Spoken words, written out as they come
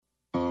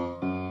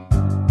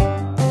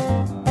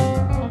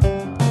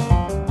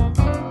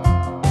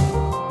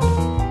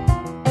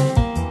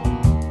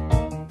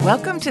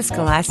Welcome to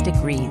Scholastic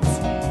Reads,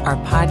 our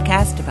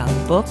podcast about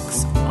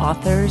books,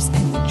 authors,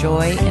 and the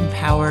joy and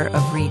power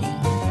of reading.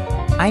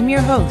 I'm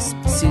your host,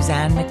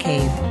 Suzanne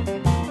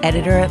McCabe,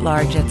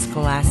 editor-at-large at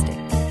Scholastic.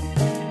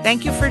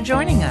 Thank you for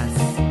joining us.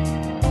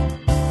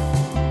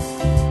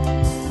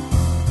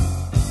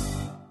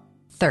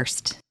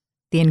 Thirst,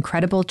 the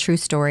incredible true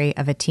story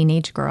of a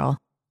teenage girl,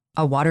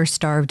 a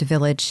water-starved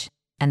village,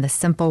 and the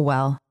simple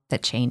well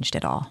that changed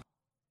it all.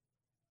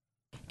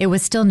 It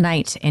was still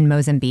night in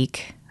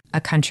Mozambique, a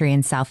country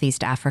in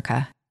Southeast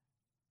Africa.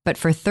 But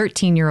for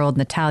 13-year-old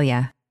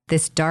Natalia,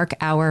 this dark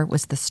hour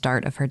was the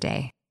start of her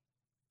day.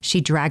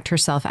 She dragged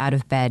herself out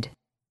of bed,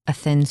 a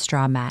thin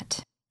straw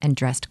mat, and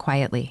dressed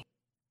quietly.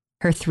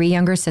 Her 3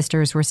 younger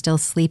sisters were still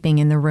sleeping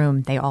in the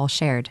room they all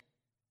shared.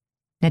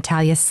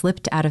 Natalia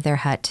slipped out of their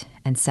hut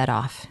and set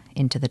off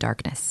into the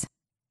darkness.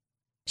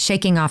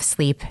 Shaking off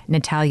sleep,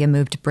 Natalia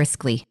moved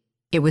briskly.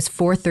 It was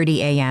 4:30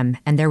 a.m.,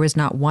 and there was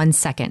not 1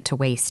 second to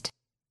waste.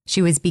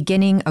 She was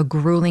beginning a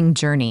grueling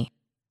journey,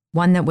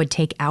 one that would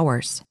take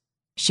hours.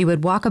 She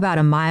would walk about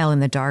a mile in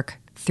the dark,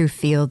 through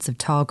fields of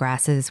tall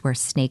grasses where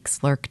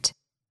snakes lurked.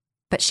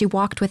 But she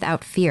walked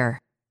without fear.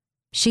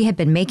 She had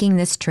been making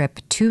this trip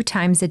 2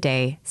 times a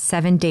day,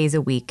 7 days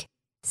a week,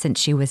 since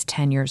she was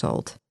 10 years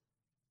old.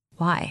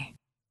 Why?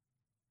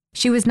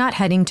 She was not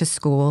heading to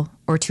school,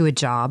 or to a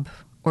job,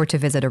 or to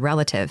visit a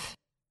relative.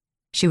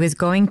 She was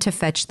going to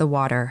fetch the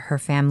water her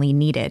family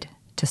needed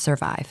to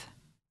survive.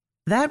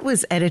 That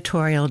was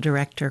editorial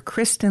director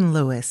Kristen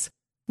Lewis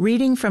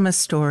reading from a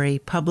story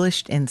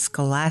published in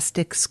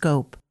Scholastic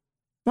Scope,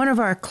 one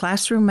of our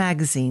classroom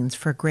magazines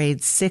for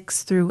grades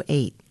 6 through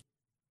 8.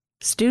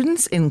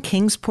 Students in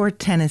Kingsport,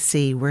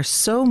 Tennessee were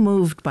so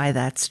moved by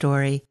that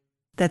story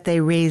that they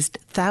raised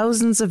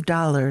thousands of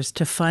dollars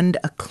to fund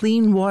a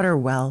clean water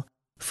well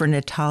for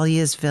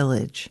Natalia's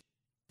village.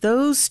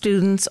 Those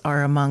students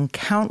are among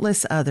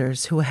countless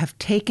others who have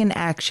taken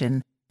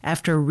action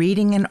after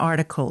reading an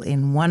article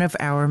in one of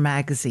our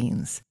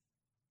magazines.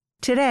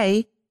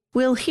 Today,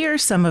 we'll hear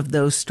some of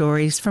those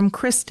stories from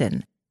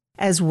Kristen,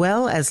 as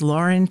well as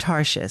Lauren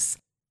Tarshis,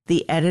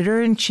 the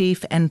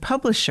editor-in-chief and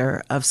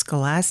publisher of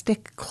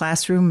Scholastic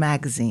Classroom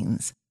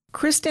magazines.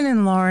 Kristen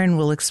and Lauren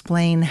will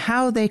explain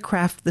how they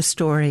craft the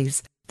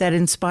stories that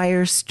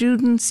inspire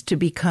students to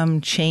become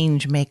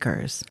change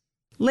makers.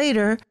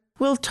 Later,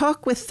 we'll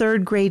talk with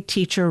third-grade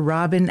teacher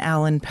Robin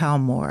Allen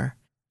Palmore.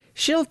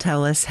 She'll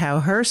tell us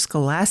how her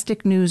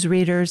Scholastic News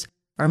readers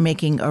are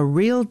making a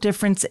real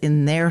difference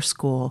in their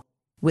school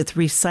with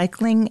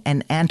recycling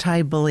and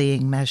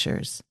anti-bullying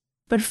measures.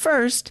 But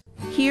first,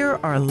 here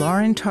are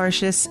Lauren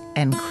Tarshis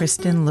and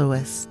Kristen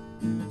Lewis.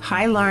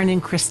 Hi, Lauren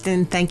and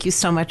Kristen. Thank you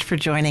so much for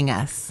joining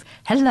us.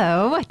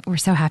 Hello. We're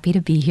so happy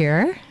to be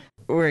here.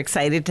 We're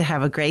excited to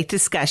have a great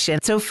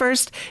discussion. So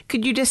first,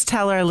 could you just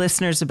tell our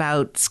listeners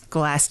about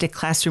Scholastic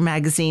Classroom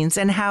magazines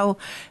and how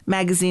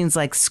magazines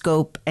like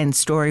Scope and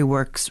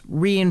Storyworks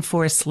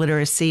reinforce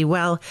literacy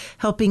while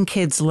helping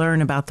kids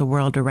learn about the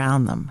world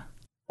around them?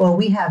 Well,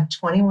 we have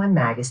 21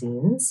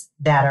 magazines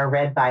that are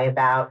read by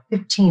about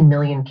 15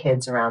 million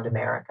kids around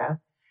America.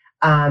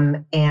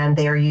 And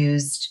they are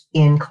used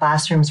in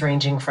classrooms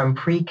ranging from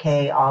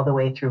pre-K all the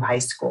way through high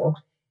school.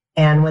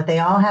 And what they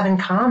all have in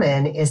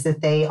common is that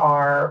they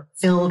are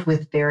filled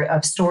with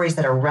stories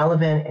that are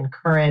relevant and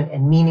current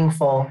and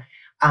meaningful.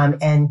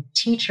 And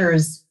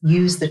teachers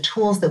use the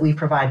tools that we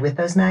provide with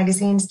those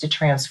magazines to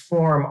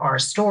transform our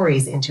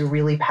stories into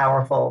really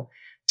powerful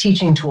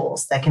teaching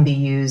tools that can be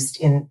used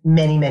in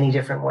many, many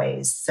different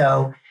ways.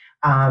 So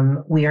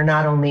we are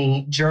not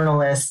only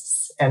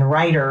journalists and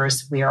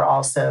writers, we are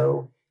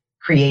also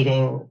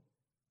creating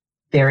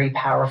very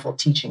powerful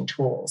teaching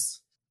tools.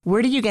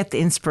 Where do you get the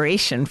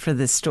inspiration for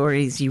the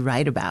stories you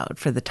write about,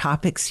 for the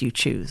topics you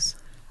choose?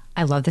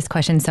 I love this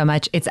question so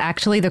much. It's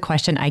actually the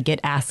question I get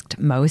asked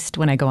most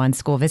when I go on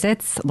school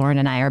visits. Lauren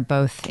and I are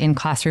both in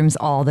classrooms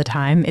all the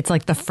time. It's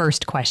like the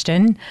first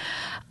question.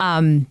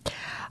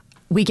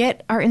 We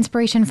get our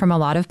inspiration from a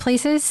lot of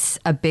places.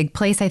 A big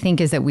place, I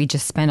think, is that we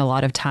just spend a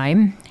lot of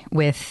time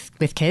with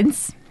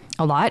kids.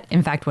 A lot.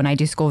 In fact, when I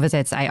do school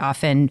visits, I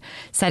often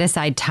set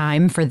aside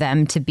time for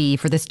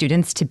the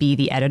students to be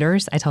the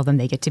editors. I tell them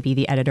they get to be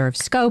the editor of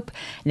Scope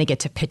and they get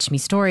to pitch me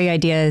story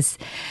ideas.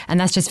 And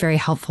that's just very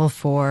helpful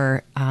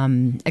for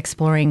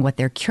exploring what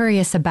they're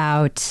curious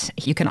about.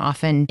 You can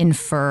often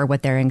infer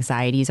what their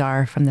anxieties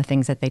are from the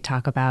things that they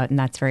talk about. And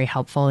that's very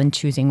helpful in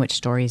choosing which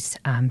stories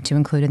to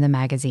include in the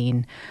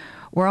magazine.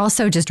 We're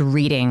also just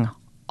reading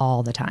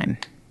all the time.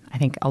 I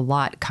think a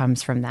lot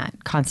comes from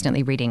that,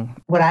 constantly reading.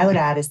 What I would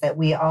add is that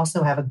we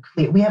also have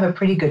a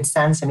pretty good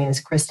sense. I mean, as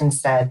Kristen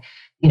said,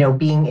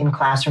 being in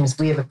classrooms,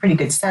 we have a pretty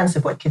good sense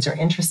of what kids are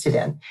interested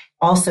in.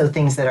 Also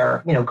things that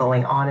are,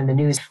 going on in the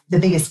news. The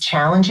biggest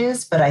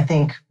challenges, but I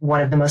think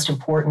one of the most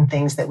important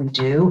things that we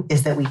do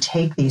is that we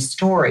take these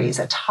stories,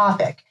 a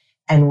topic,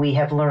 and we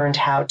have learned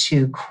how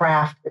to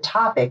craft the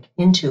topic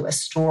into a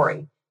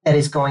story that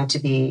is going to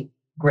be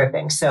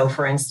gripping. So,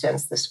 for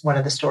instance, one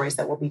of the stories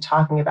that we'll be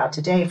talking about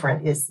today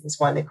is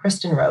one that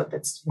Kristen wrote.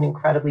 That's an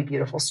incredibly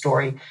beautiful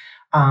story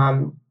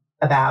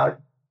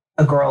about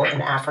a girl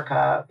in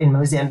Africa, in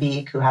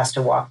Mozambique, who has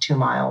to walk 2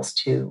 miles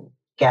to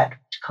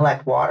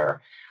collect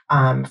water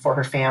for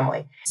her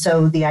family.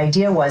 So the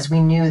idea was, we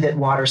knew that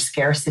water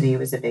scarcity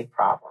was a big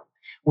problem.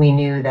 We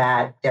knew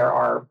that there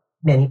are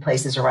many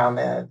places around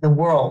the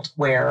world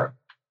where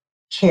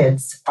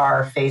kids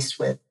are faced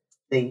with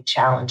the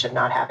challenge of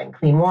not having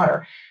clean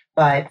water.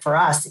 But for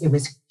us, it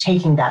was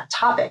taking that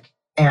topic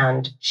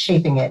and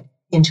shaping it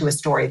into a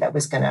story that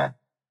was going to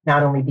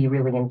not only be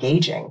really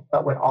engaging,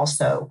 but would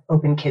also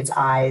open kids'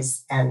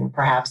 eyes and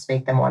perhaps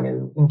make them want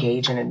to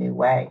engage in a new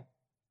way.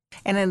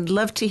 And I'd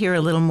love to hear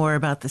a little more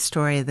about the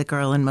story of the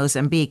girl in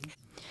Mozambique.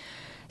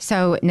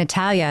 So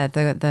Natalia,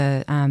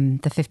 the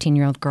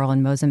 15-year-old girl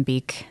in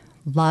Mozambique,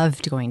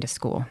 loved going to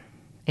school.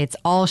 It's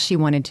all she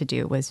wanted to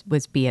do was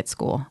be at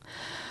school.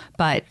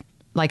 But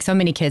like so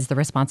many kids, the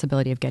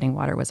responsibility of getting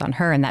water was on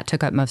her, and that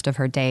took up most of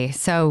her day.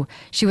 So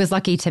she was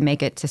lucky to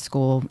make it to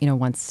school,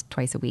 once,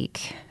 twice a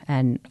week,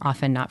 and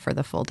often not for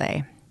the full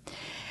day.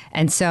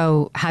 And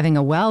so having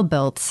a well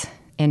built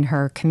in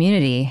her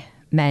community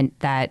meant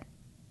that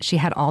she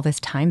had all this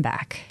time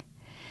back.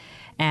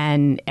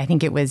 And I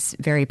think it was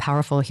very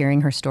powerful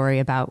hearing her story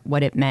about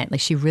what it meant.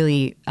 Like, she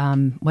really,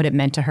 what it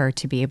meant to her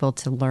to be able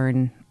to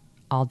learn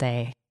all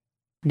day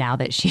now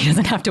that she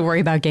doesn't have to worry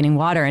about getting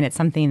water. And it's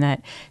something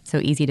that's so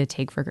easy to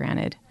take for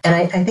granted. And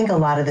I think a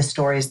lot of the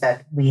stories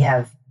that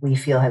we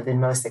feel have been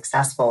most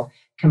successful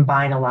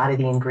combine a lot of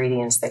the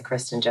ingredients that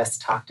Kristen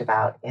just talked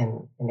about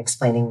in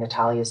explaining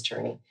Natalia's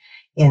journey,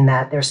 in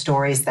that they're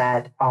stories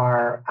that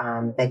are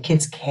that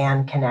kids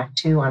can connect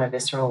to on a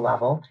visceral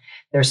level.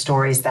 They're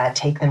stories that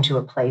take them to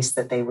a place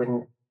that they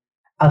wouldn't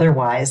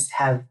otherwise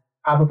have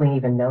probably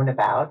even known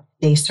about.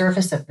 They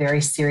surface a very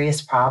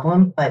serious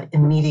problem, but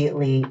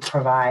immediately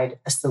provide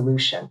a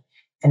solution.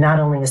 And not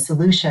only a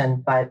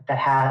solution, but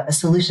a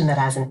solution that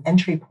has an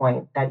entry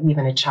point that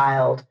even a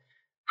child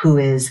who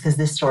is, because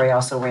this story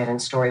also ran in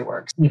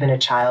Storyworks, even a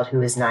child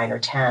who is 9 or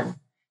 10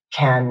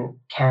 can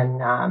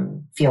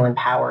feel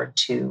empowered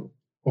to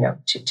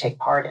take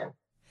part in.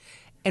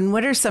 And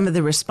what are some of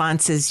the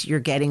responses you're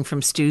getting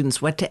from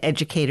students? What do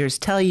educators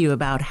tell you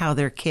about how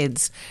their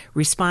kids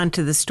respond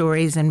to the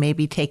stories and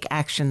maybe take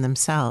action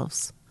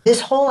themselves? This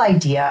whole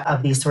idea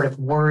of these sort of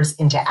words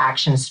into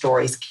action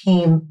stories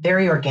came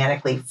very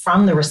organically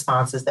from the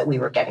responses that we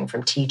were getting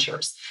from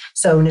teachers.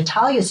 So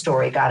Natalia's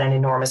story got an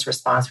enormous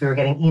response. We were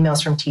getting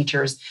emails from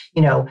teachers,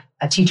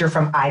 a teacher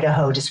from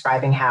Idaho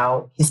describing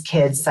how his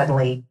kids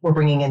suddenly were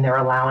bringing in their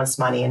allowance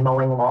money and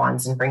mowing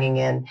lawns and bringing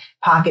in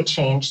pocket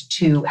change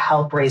to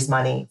help raise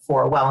money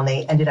for a well. And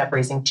they ended up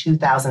raising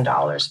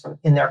 $2,000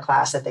 in their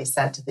class that they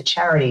sent to the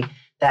charity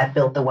that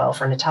built the well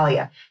for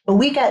Natalia. But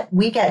we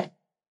get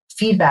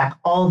feedback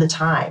all the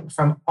time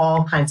from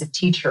all kinds of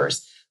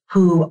teachers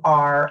who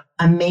are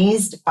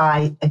amazed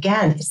by,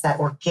 again, it's that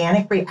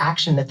organic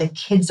reaction that the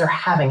kids are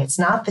having. It's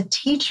not the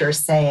teacher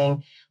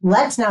saying,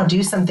 let's now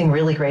do something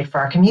really great for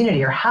our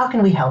community, or how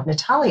can we help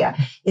Natalia?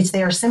 It's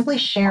they are simply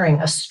sharing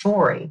a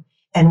story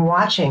and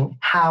watching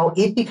how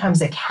it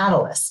becomes a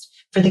catalyst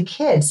for the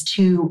kids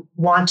to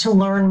want to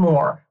learn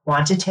more,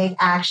 want to take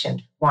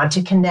action, want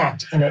to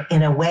connect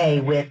in a way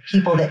with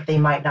people that they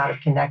might not have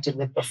connected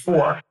with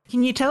before.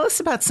 Can you tell us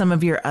about some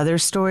of your other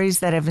stories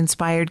that have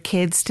inspired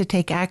kids to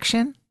take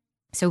action?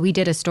 So we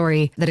did a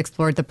story that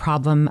explored the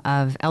problem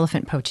of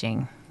elephant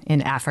poaching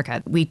in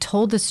Africa. We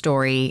told the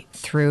story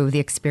through the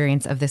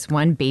experience of this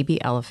one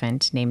baby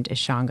elephant named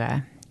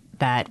Ishanga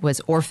that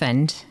was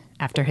orphaned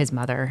after his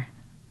mother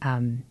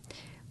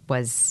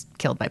was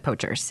killed by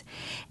poachers.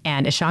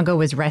 And Ishanga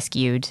was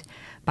rescued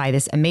by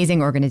this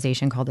amazing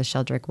organization called the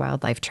Sheldrick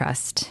Wildlife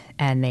Trust.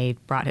 And they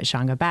brought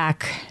Ishanga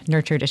back,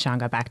 nurtured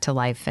Ishanga back to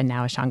life, and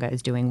now Ishanga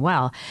is doing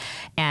well.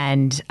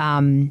 And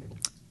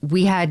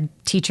we had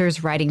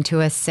teachers writing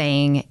to us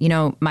saying,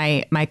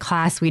 my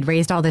class, we'd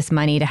raised all this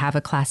money to have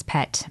a class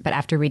pet. But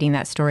after reading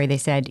that story, they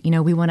said,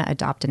 we want to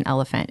adopt an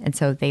elephant. And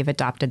so they've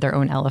adopted their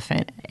own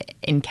elephant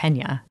in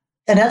Kenya.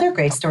 Another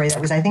great story that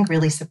was, I think,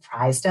 really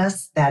surprised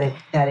us that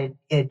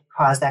it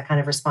caused that kind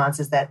of response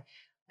is that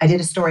I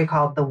did a story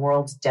called The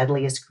World's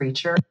Deadliest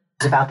Creature. It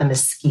was about the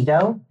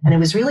mosquito. And it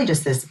was really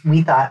just this,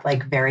 we thought,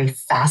 like very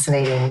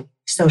fascinating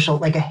social,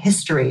 like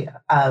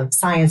a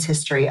science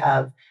history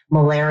of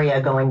malaria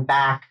going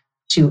back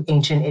to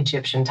ancient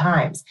Egyptian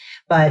times.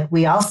 But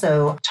we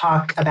also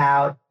talked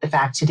about the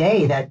fact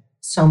today that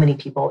so many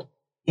people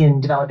in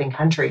developing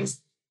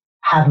countries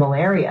have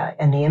malaria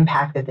and the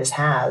impact that this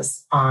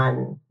has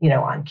on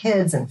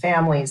kids and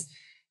families,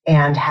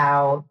 and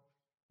how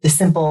the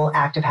simple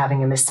act of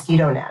having a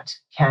mosquito net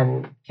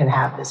can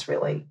have this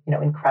really,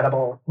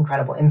 incredible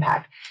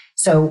impact.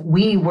 So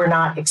we were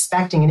not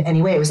expecting in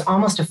any way, it was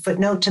almost a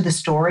footnote to the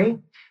story,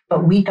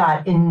 but we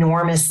got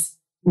enormous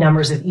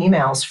numbers of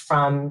emails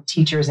from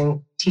teachers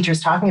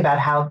talking about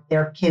how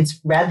their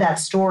kids read that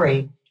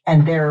story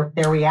and their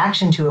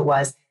reaction to it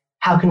was,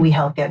 how can we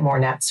help get more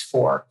nets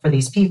for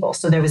these people?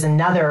 So there was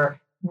another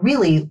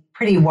really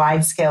pretty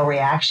wide scale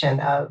reaction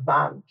of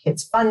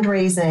kids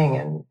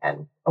fundraising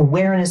and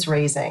awareness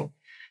raising.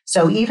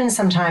 So even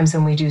sometimes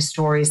when we do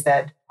stories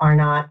that are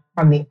not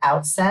from the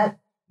outset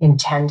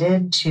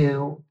intended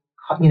to,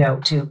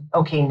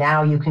 okay,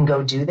 now you can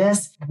go do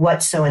this.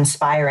 What's so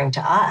inspiring to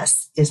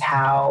us is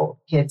how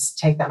kids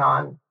take that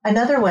on.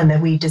 Another one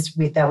that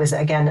that was,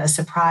 again, a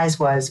surprise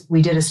was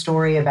we did a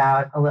story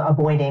about a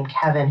boy named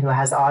Kevin who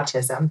has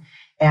autism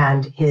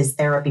and his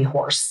therapy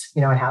horse,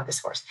 and how this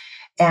horse.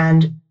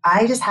 And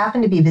I just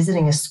happened to be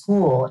visiting a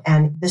school,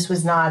 and this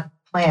was not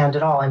planned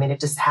at all. I mean, it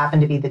just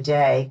happened to be the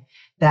day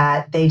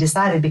that they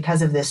decided,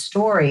 because of this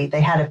story,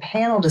 they had a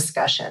panel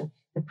discussion.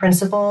 The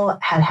principal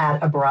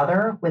had a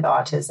brother with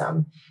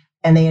autism,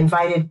 and they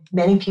invited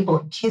many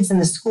people, kids in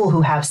the school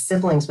who have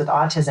siblings with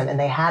autism, and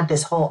they had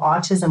this whole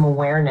autism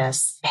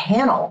awareness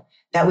panel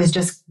that was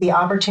just the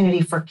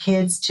opportunity for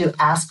kids to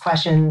ask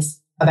questions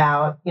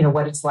about,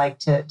 what it's like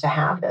to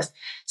have this.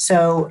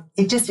 So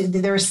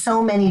there are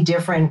so many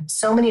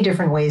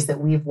different ways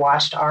that we've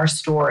watched our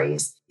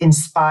stories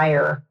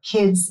inspire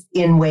kids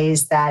in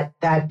ways that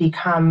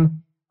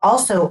become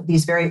also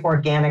these very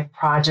organic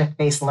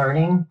project-based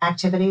learning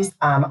activities.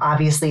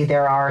 Obviously,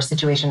 there are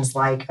situations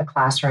like a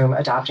classroom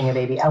adopting a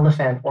baby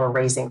elephant or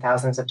raising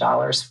thousands of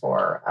dollars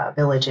for a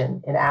village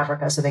in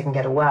Africa so they can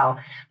get a well.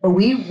 But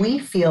we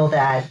feel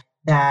that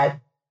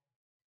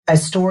a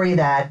story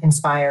that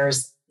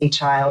inspires a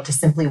child to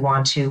simply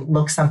want to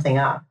look something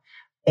up,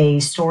 a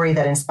story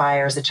that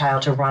inspires a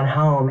child to run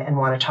home and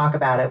want to talk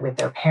about it with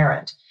their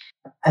parent,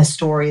 a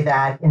story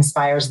that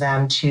inspires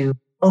them to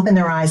open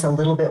their eyes a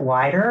little bit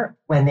wider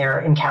when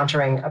they're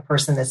encountering a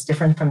person that's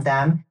different from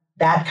them.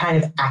 That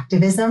kind of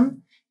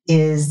activism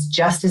is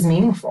just as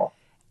meaningful.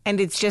 And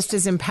it's just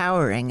as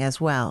empowering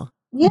as well.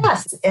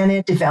 Yes. And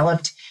it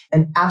developed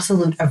an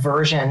absolute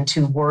aversion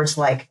to words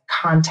like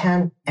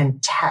content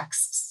and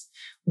texts.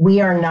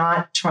 We are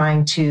not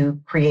trying to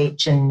create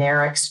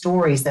generic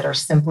stories that are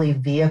simply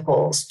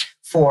vehicles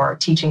for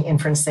teaching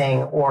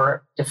inferencing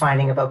or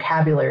defining a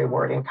vocabulary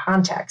word in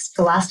context.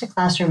 Scholastic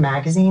Classroom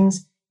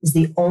Magazines is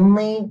the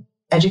only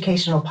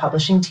educational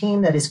publishing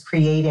team that is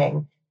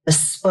creating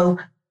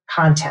bespoke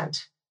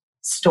content,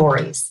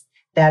 stories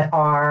that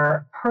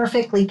are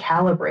perfectly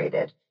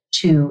calibrated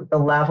to the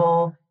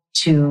level,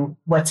 to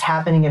what's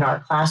happening in our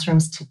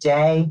classrooms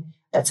today,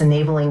 that's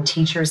enabling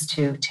teachers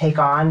to take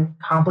on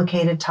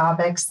complicated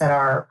topics that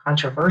are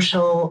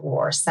controversial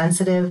or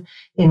sensitive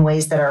in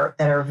ways that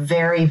are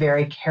very,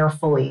 very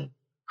carefully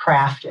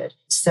crafted.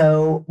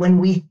 So when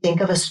we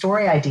think of a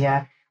story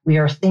idea, we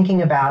are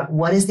thinking about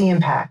what is the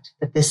impact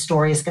that this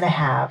story is going to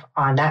have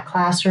on that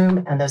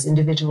classroom and those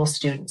individual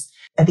students.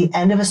 At the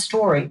end of a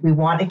story, we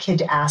want a kid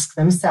to ask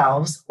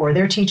themselves or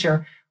their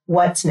teacher,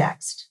 what's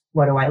next?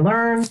 What do I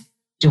learn?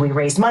 Do we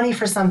raise money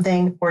for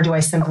something? Or do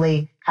I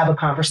simply have a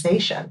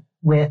conversation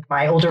with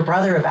my older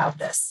brother about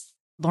this?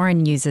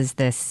 Lauren uses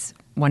this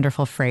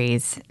wonderful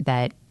phrase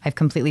that I've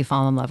completely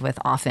fallen in love with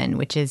often,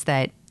 which is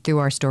that through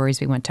our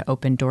stories, we want to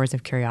open doors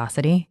of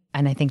curiosity.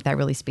 And I think that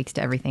really speaks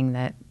to everything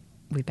that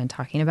we've been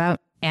talking about.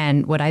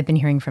 And what I've been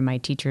hearing from my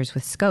teachers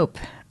with Scope,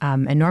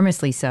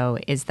 enormously so,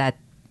 is that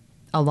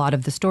a lot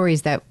of the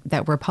stories that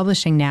we're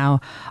publishing now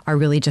are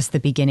really just the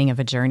beginning of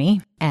a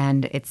journey.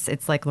 And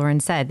it's like Lauren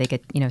said, they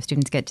get,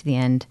 students get to the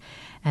end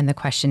and the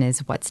question is,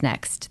 what's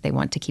next? They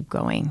want to keep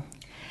going.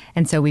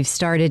 And so we've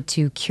started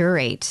to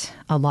curate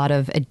a lot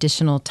of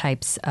additional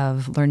types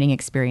of learning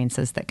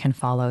experiences that can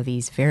follow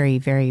these very,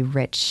 very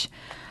rich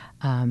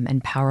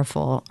and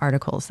powerful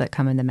articles that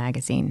come in the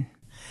magazine.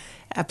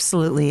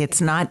 Absolutely. It's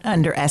not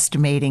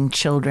underestimating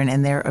children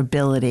and their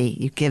ability.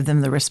 You give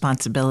them the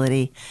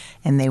responsibility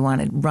and they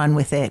want to run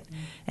with it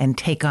and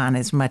take on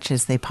as much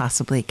as they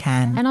possibly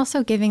can. And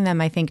also giving them,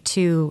 I think,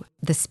 too,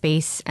 the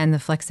space and the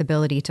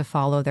flexibility to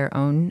follow their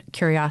own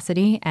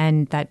curiosity.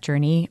 And that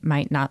journey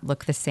might not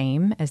look the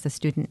same as the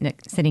student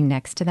sitting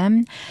next to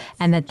them.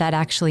 And that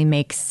actually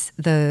makes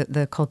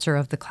the culture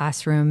of the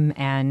classroom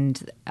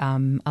and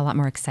a lot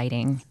more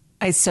exciting.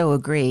 I so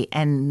agree.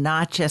 And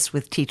not just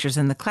with teachers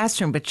in the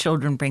classroom, but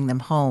children bring them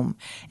home.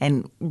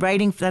 And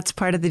writing, that's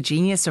part of the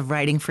genius of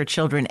writing for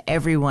children.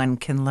 Everyone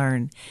can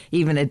learn,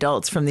 even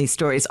adults, from these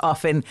stories.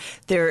 Often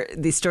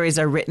these stories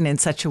are written in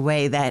such a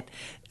way that,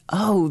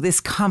 oh, this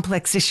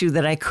complex issue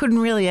that I couldn't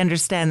really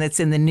understand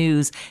that's in the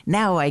news,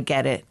 now I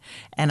get it.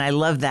 And I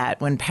love that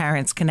when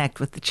parents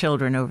connect with the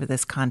children over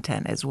this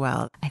content as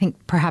well. I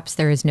think perhaps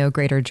there is no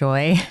greater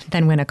joy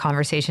than when a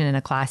conversation in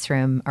a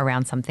classroom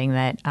around something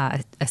that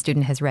a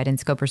student has read in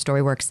Scope or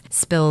Storyworks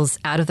spills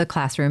out of the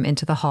classroom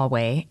into the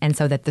hallway. And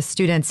so that the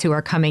students who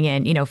are coming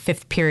in,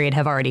 fifth period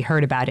have already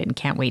heard about it and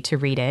can't wait to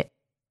read it.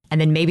 And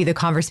then maybe the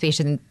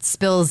conversation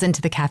spills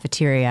into the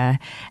cafeteria.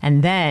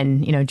 And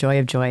then, joy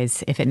of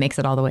joys, if it makes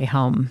it all the way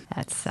home,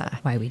 that's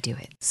why we do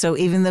it. So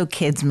even though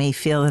kids may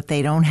feel that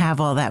they don't have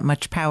all that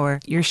much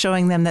power, you're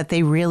showing them that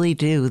they really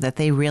do, that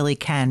they really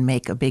can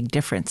make a big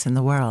difference in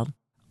the world.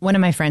 One of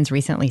my friends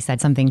recently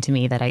said something to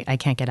me that I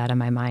can't get out of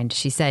my mind.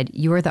 She said,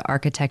 "You are the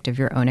architect of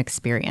your own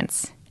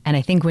experience." And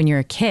I think when you're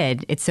a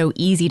kid, it's so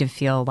easy to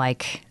feel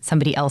like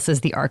somebody else is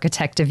the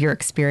architect of your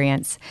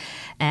experience.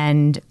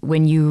 And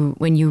when you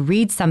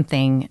read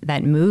something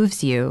that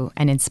moves you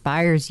and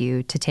inspires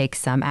you to take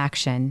some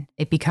action,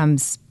 it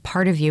becomes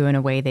part of you in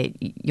a way that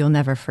you'll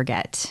never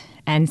forget.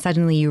 And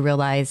suddenly you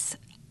realize,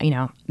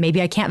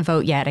 maybe I can't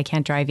vote yet, I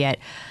can't drive yet,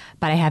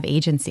 but I have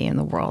agency in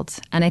the world.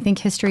 And I think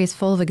history is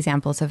full of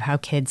examples of how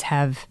kids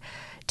have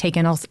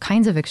taken all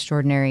kinds of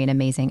extraordinary and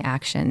amazing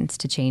actions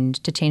to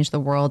change the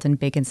world in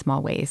big and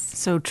small ways.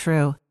 So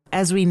true.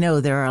 As we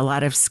know, there are a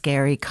lot of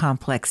scary,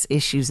 complex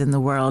issues in the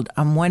world.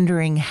 I'm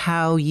wondering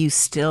how you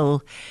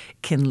still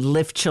can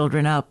lift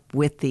children up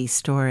with these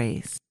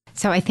stories.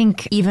 So I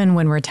think even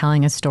when we're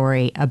telling a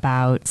story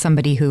about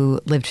somebody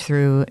who lived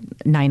through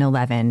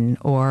 9/11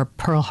 or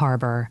Pearl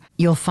Harbor,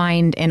 you'll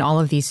find in all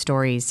of these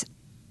stories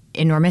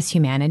enormous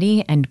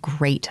humanity and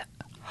great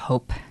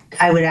hope.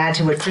 I would add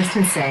to what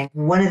Kristen's saying.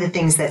 One of the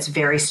things that's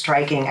very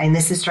striking, and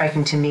this is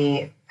striking to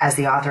me as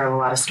the author of a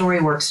lot of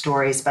StoryWorks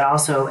stories, but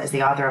also as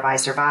the author of I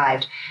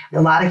Survived,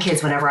 a lot of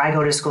kids, whenever I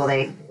go to school,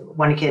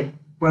 one kid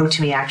wrote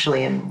to me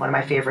actually, and one of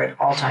my favorite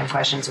all-time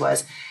questions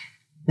was,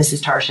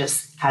 Mrs.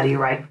 Tarshis, how do you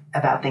write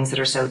about things that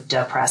are so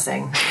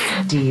depressing?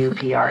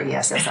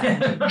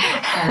 DUPRESSING.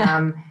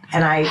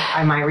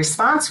 And my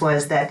response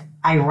was that,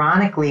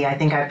 ironically, I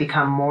think I've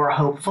become more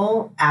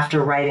hopeful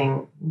after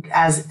writing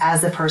as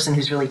the person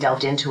who's really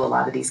delved into a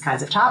lot of these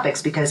kinds of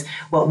topics, because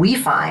what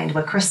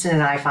Kristen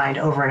and I find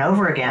over and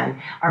over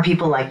again are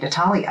people like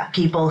Natalia,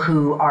 people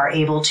who are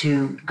able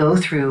to go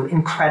through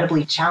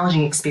incredibly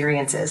challenging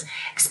experience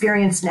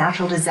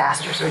natural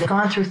disasters, or they've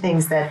gone through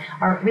things that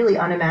are really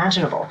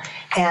unimaginable.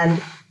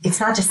 And it's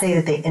not to say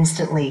that they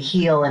instantly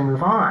heal and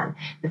move on,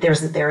 but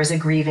there is a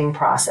grieving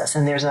process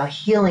and there's a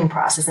healing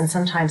process, and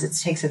sometimes it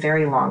takes a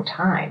very long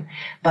time.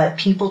 But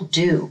people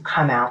do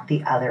come out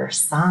the other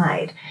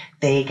side.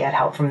 They get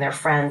help from their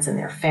friends and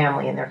their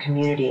family and their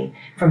community,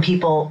 from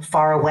people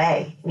far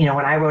away. When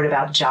I wrote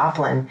about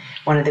Joplin,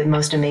 one of the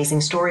most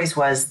amazing stories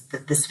was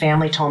that this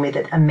family told me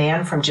that a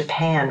man from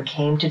Japan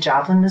came to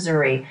Joplin,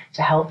 Missouri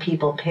to help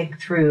people pick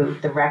through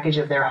the wreckage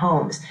of their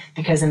homes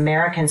because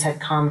Americans had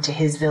come to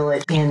his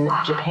village in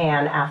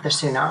Japan after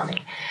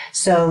tsunami.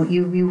 So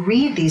you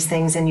read these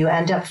things and you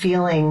end up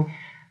feeling,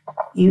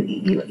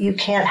 you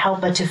can't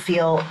help but to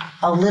feel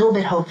a little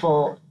bit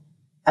hopeful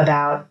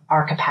about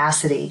our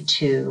capacity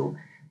to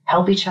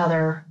help each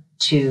other,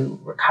 to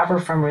recover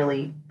from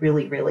really,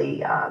 really,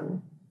 really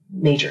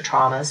major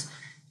traumas,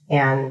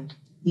 and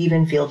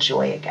even feel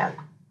joy again.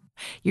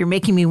 You're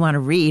making me want to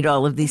read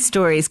all of these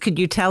stories. Could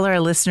you tell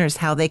our listeners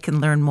how they can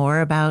learn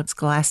more about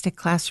Scholastic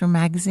Classroom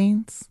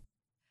magazines?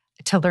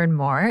 To learn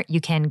more, you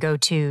can go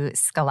to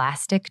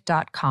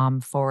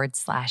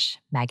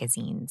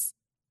scholastic.com/magazines.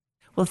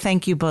 Well,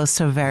 thank you both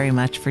so very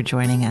much for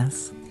joining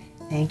us.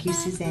 Thank you,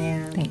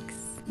 Suzanne. Thanks.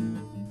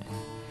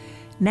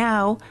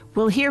 Now,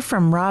 we'll hear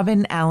from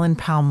Robin Allen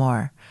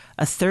Palmore,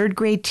 a third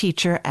grade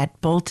teacher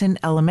at Bolton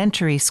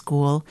Elementary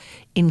School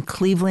in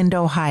Cleveland,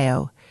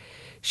 Ohio.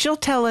 She'll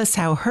tell us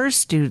how her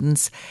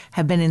students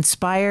have been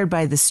inspired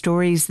by the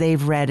stories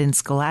they've read in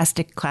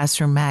Scholastic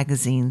Classroom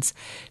magazines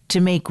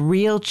to make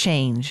real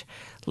change,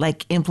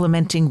 like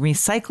implementing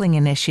recycling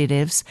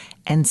initiatives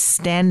and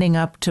standing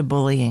up to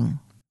bullying.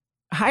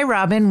 Hi,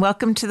 Robin.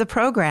 Welcome to the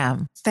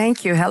program.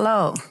 Thank you.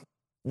 Hello.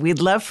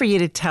 We'd love for you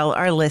to tell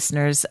our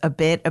listeners a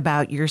bit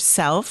about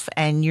yourself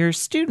and your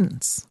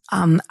students.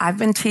 I've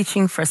been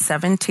teaching for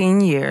 17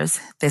 years.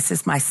 This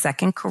is my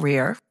second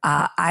career.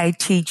 I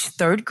teach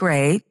third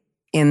grade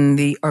in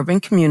the urban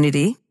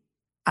community.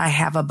 I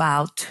have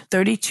about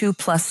 32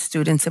 plus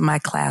students in my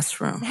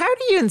classroom. How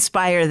do you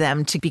inspire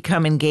them to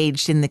become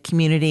engaged in the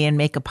community and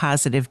make a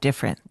positive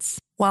difference?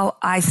 Well,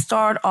 I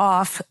start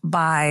off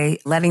by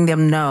letting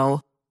them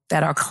know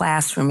that our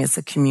classroom is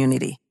a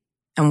community.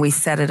 And we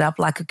set it up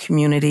like a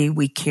community.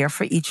 We care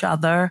for each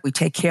other. We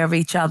take care of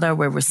each other.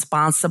 We're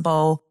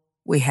responsible.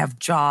 We have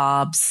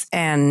jobs,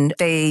 and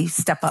they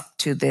step up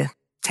to the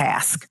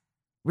task.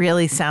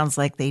 Really sounds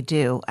like they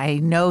do. I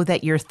know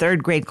that your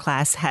third grade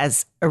class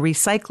has a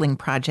recycling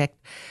project.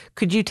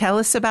 Could you tell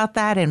us about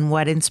that and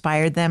what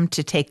inspired them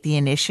to take the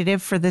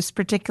initiative for this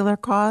particular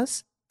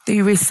cause? The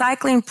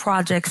recycling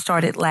project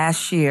started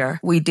last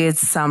year. We did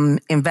some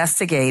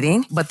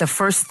investigating, but the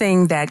first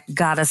thing that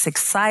got us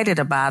excited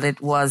about it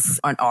was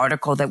an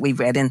article that we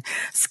read in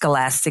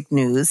Scholastic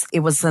News. It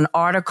was an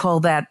article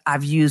that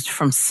I've used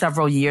from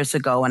several years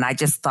ago, and I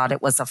just thought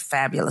it was a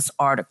fabulous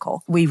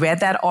article. We read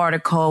that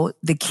article,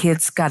 the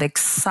kids got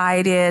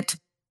excited,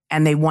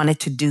 and they wanted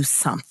to do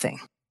something.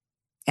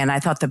 And I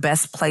thought the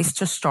best place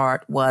to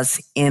start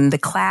was in the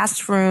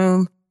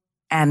classroom,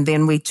 and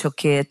then we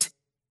took it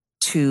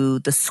to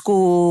the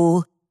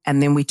school,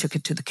 and then we took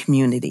it to the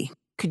community.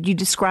 Could you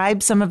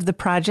describe some of the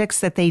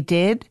projects that they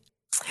did?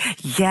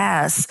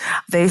 Yes.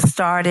 They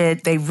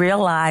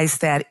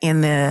realized that in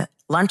the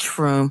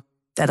lunchroom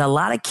that a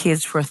lot of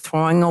kids were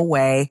throwing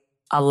away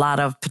a lot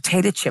of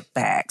potato chip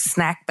bags,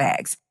 snack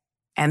bags.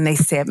 And they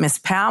said, Miss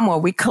Palmore,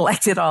 we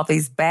collected all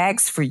these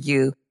bags for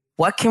you.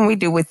 What can we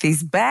do with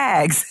these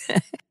bags?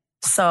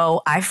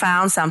 So I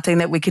found something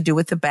that we could do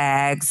with the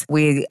bags.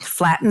 We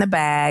flattened the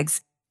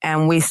bags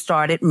and we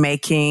started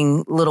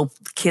making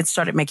kids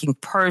started making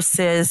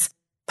purses,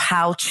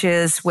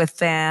 pouches with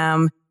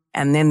them.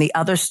 And then the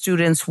other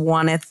students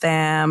wanted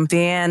them.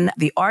 Then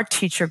the art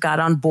teacher got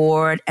on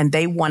board and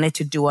they wanted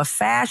to do a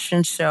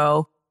fashion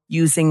show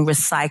using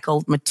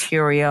recycled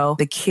material.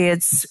 The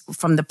kids,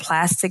 from the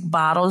plastic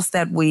bottles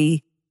that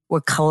we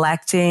were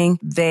collecting,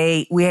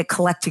 we had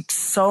collected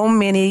so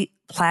many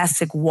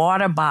plastic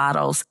water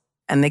bottles.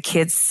 And the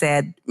kids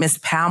said, Miss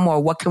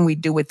Palmore, what can we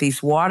do with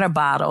these water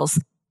bottles?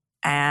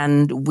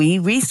 And we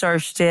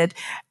researched it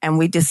and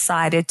we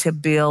decided to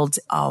build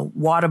a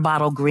water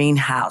bottle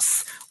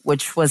greenhouse,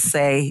 which was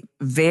a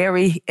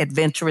very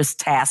adventurous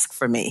task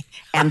for me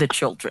and the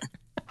children.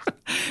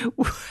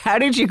 How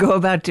did you go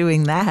about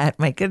doing that?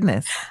 My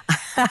goodness.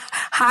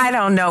 I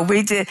don't know.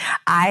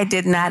 I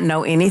did not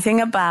know anything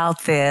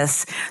about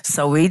this.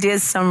 So we did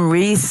some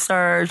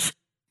research.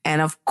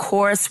 And of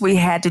course, we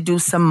had to do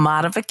some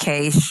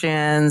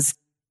modifications,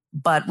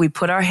 but we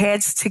put our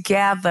heads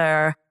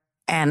together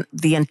and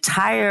the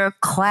entire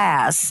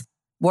class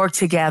worked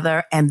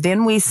together. And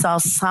then we saw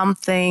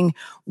something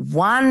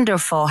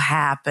wonderful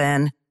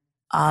happen.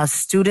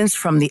 Students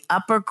from the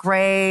upper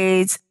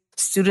grades,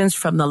 students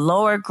from the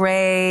lower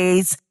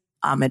grades,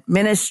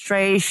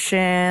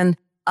 administration,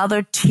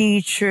 other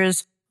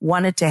teachers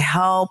wanted to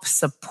help,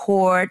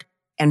 support,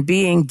 and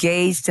be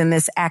engaged in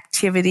this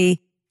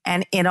activity.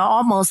 And it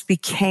almost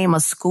became a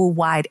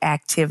school-wide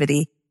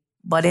activity.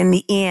 But in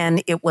the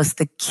end, it was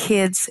the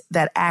kids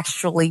that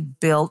actually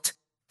built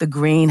the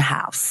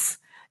greenhouse.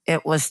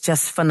 It was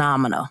just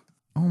phenomenal.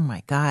 Oh,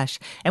 my gosh.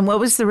 And what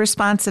was the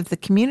response of the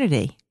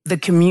community? The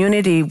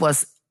community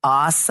was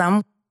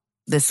awesome.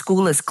 The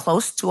school is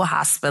close to a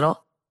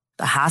hospital.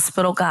 The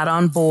hospital got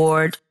on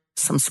board.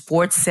 Some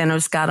sports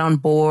centers got on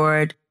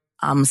board.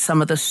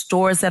 Some of the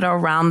stores that are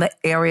around the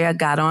area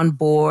got on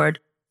board.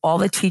 All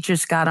the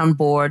teachers got on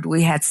board.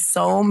 We had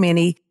so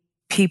many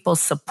people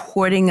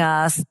supporting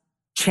us.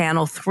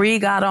 Channel 3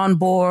 got on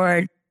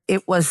board.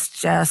 It was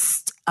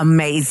just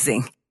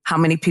amazing how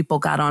many people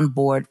got on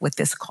board with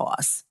this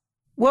cause.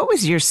 What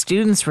was your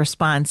students'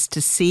 response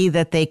to see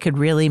that they could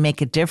really make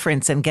a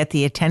difference and get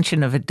the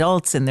attention of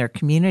adults in their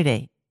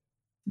community?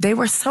 They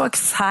were so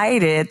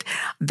excited.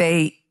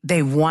 They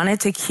wanted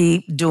to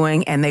keep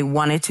doing and they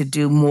wanted to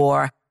do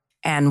more.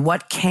 And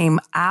what came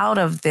out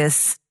of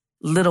this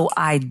little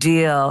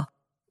idea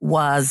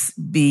was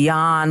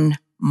beyond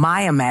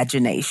my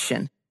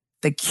imagination.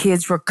 The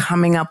kids were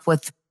coming up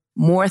with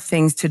more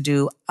things to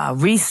do,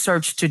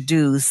 research to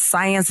do,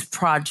 science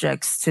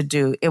projects to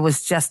do. It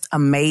was just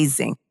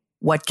amazing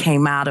what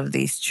came out of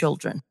these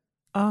children.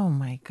 Oh,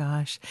 my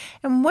gosh.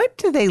 And what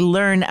do they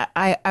learn?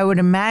 I would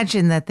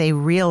imagine that they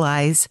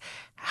realize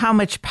how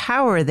much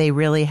power they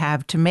really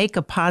have to make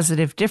a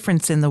positive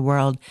difference in the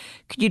world.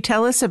 Could you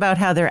tell us about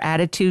how their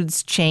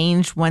attitudes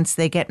change once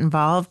they get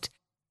involved?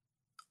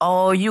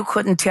 Oh, you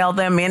couldn't tell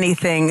them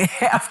anything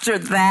after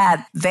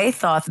that. They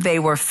thought they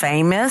were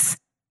famous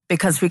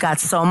because we got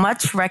so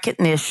much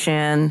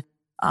recognition.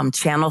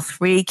 Channel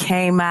 3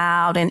 came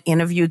out and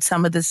interviewed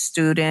some of the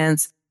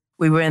students.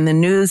 We were in the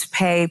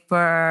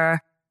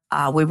newspaper.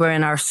 We were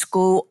in our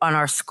school, on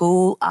our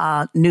school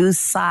news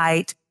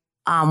site.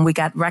 We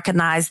got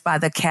recognized by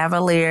the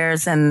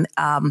Cavaliers and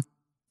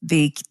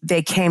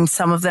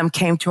some of them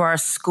came to our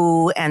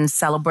school and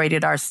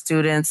celebrated our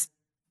students.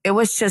 It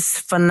was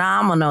just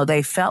phenomenal.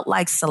 They felt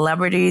like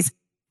celebrities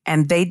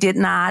and they did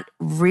not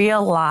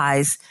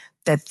realize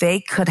that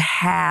they could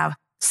have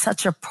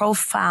such a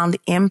profound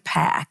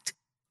impact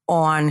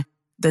on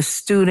the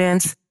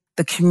students,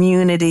 the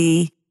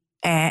community,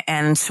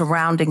 and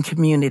surrounding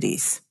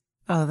communities.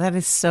 Oh, that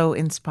is so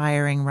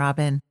inspiring,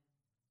 Robin.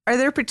 Are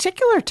there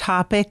particular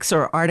topics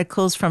or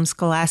articles from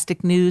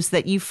Scholastic News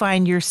that you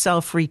find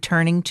yourself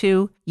returning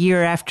to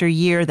year after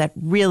year that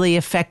really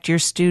affect your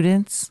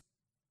students?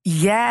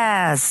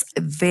 Yes,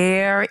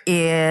 there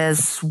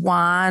is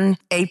one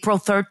April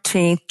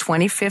 13th,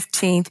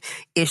 2015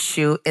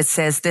 issue. It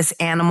says this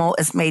animal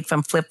is made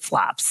from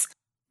flip-flops.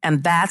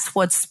 And that's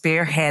what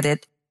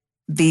spearheaded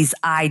these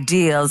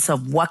ideas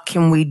of what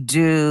can we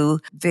do.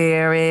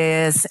 There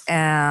is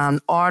an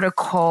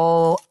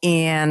article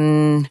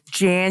in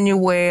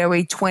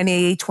January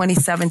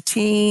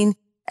 2017,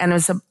 and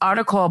there's an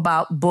article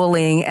about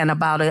bullying and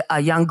about a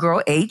young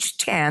girl age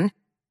 10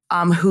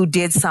 who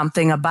did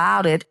something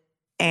about it.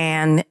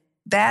 And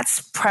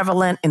that's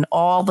prevalent in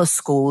all the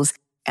schools.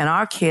 And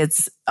our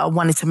kids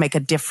wanted to make a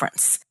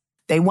difference.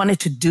 They wanted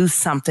to do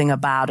something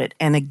about it.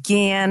 And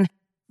again,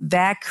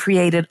 that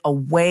created a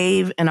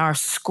wave in our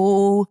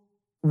school.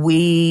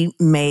 We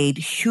made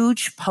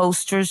huge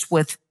posters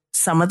with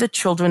some of the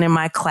children in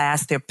my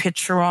class, their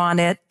picture on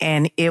it.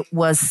 And it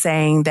was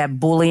saying that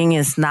bullying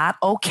is not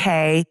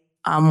okay.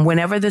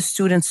 Whenever the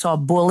students saw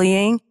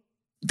bullying,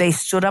 they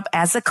stood up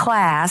as a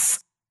class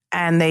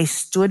and they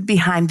stood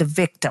behind the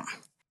victim.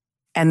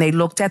 And they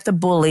looked at the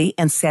bully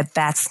and said,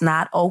 that's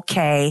not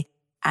okay.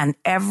 And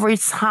every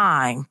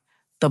time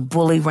the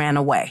bully ran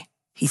away,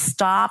 he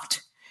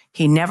stopped,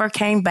 He never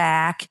came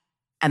back.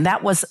 And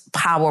that was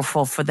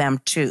powerful for them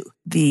too.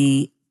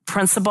 The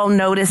principal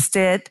noticed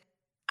it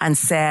and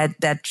said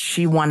that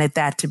she wanted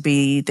that to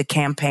be the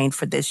campaign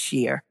for this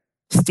year.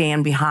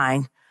 Stand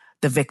behind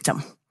the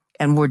victim.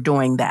 And we're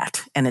doing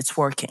that, and it's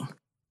working.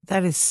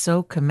 That is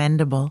so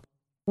commendable.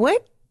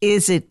 What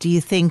is it, do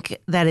you think,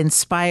 that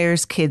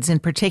inspires kids in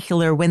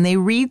particular when they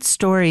read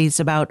stories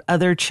about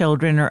other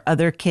children or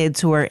other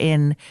kids who are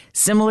in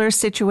similar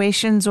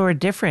situations or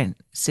different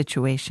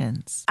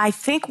situations? I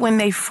think when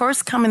they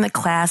first come in the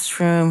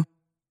classroom,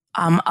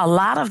 a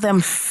lot of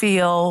them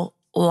feel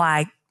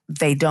like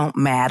they don't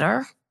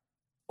matter,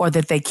 or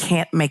that they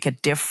can't make a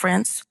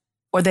difference,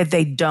 or that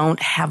they don't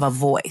have a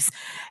voice.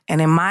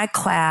 And in my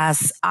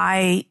class,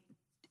 I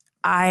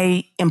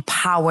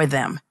empower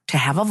them to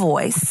have a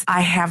voice.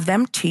 I have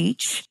them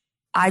teach.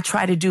 I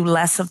try to do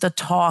less of the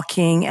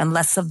talking and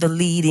less of the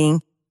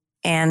leading,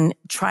 and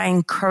try and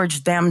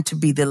encourage them to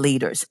be the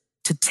leaders,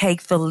 to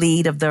take the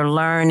lead of their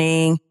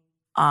learning,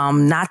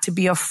 not to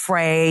be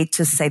afraid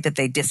to say that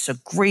they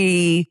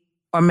disagree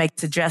or make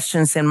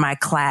suggestions in my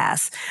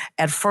class.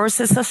 At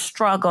first, it's a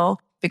struggle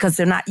because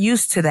they're not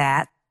used to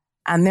that.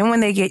 And then when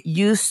they get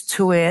used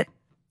to it,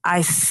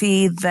 I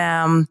see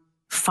them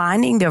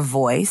finding their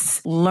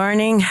voice,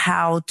 learning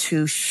how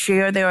to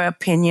share their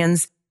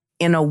opinions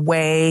in a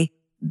way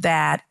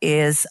that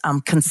is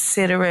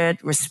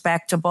considerate,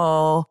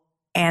 respectable.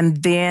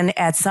 And then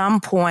at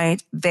some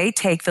point, they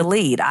take the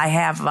lead. I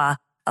have a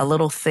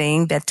little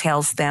thing that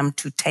tells them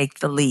to take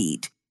the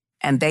lead.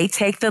 And they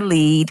take the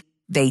lead.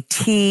 They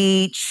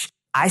teach.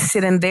 I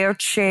sit in their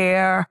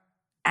chair.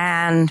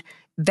 And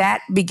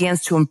that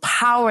begins to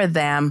empower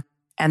them.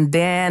 And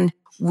then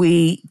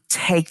we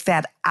take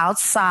that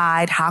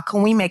outside. How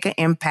can we make an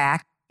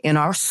impact in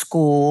our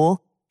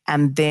school?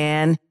 And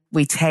then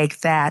we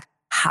take that.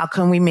 How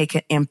can we make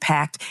an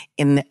impact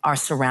in our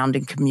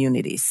surrounding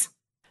communities?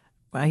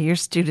 Well, your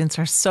students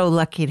are so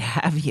lucky to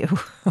have you.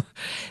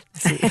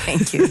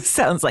 Thank you.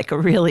 Sounds like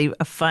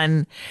a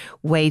fun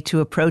way to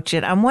approach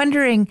it. I'm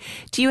wondering,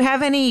 do you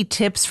have any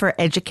tips for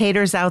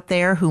educators out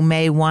there who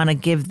may want to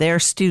give their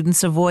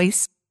students a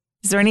voice?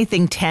 Is there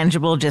anything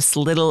tangible, just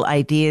little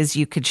ideas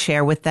you could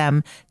share with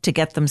them to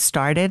get them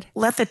started?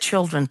 Let the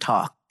children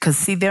talk, because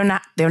see, they're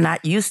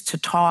not used to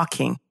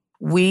talking.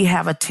 We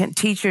have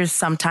teachers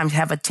sometimes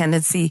have a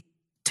tendency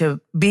to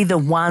be the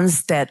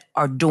ones that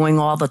are doing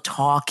all the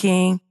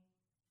talking,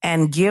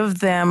 and give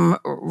them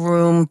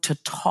room to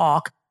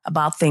talk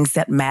about things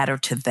that matter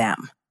to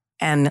them,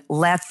 and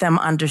let them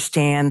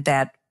understand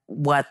that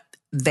what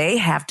they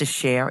have to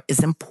share is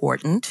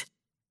important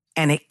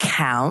and it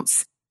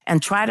counts. And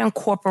try to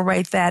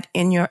incorporate that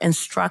in your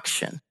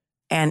instruction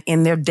and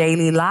in their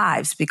daily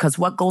lives, because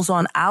what goes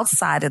on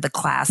outside of the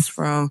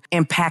classroom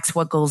impacts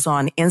what goes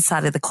on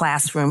inside of the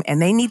classroom, and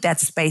they need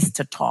that space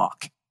to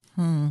talk.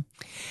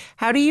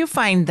 How do you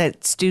find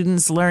that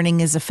students'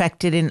 learning is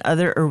affected in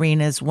other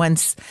arenas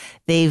once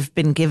they've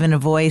been given a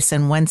voice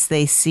and once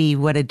they see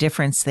what a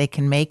difference they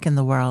can make in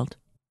the world?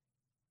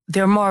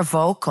 They're more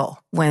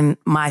vocal. When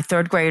my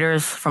third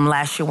graders from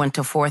last year went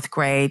to fourth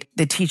grade,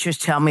 the teachers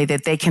tell me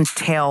that they can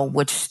tell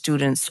which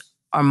students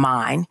are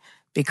mine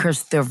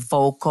because they're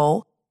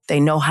vocal. They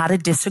know how to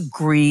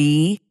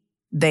disagree.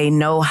 They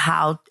know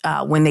how,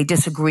 when they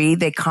disagree,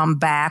 they come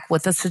back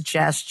with a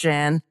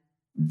suggestion.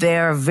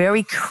 They're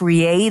very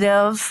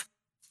creative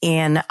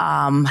in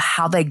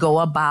how they go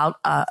about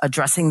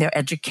addressing their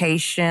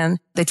education.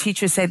 The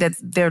teachers say that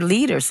they're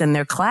leaders in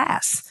their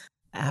class.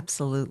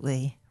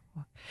 Absolutely.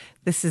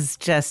 This is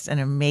just an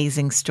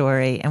amazing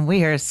story, and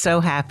we are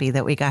so happy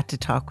that we got to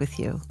talk with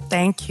you.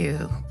 Thank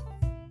you.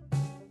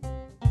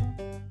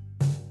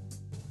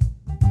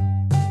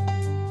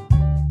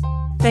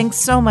 Thanks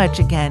so much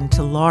again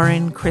to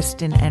Lauren,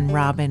 Kristen, and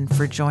Robin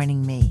for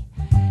joining me.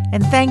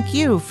 And thank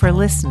you for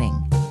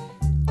listening.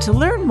 To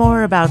learn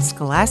more about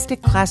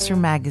Scholastic Classroom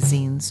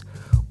magazines,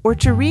 or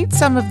to read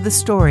some of the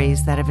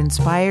stories that have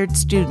inspired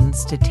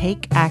students to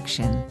take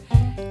action,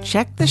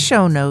 check the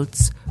show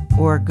notes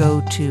or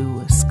go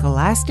to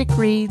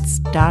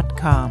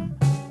scholasticreads.com.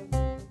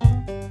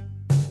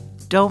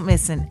 Don't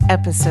miss an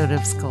episode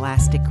of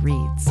Scholastic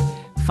Reads.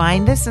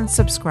 Find us and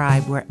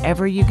subscribe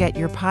wherever you get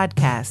your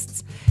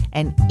podcasts,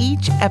 and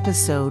each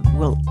episode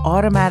will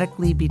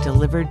automatically be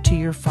delivered to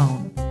your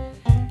phone.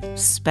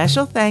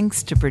 Special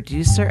thanks to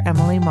producer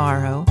Emily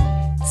Morrow,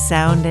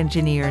 sound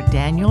engineer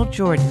Daniel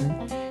Jordan,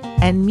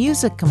 and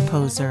music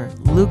composer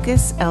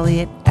Lucas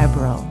Elliott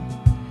Eberl.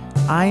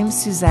 I'm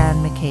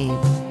Suzanne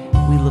McCabe.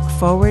 We look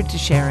forward to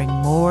sharing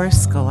more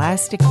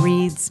Scholastic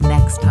Reads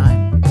next time.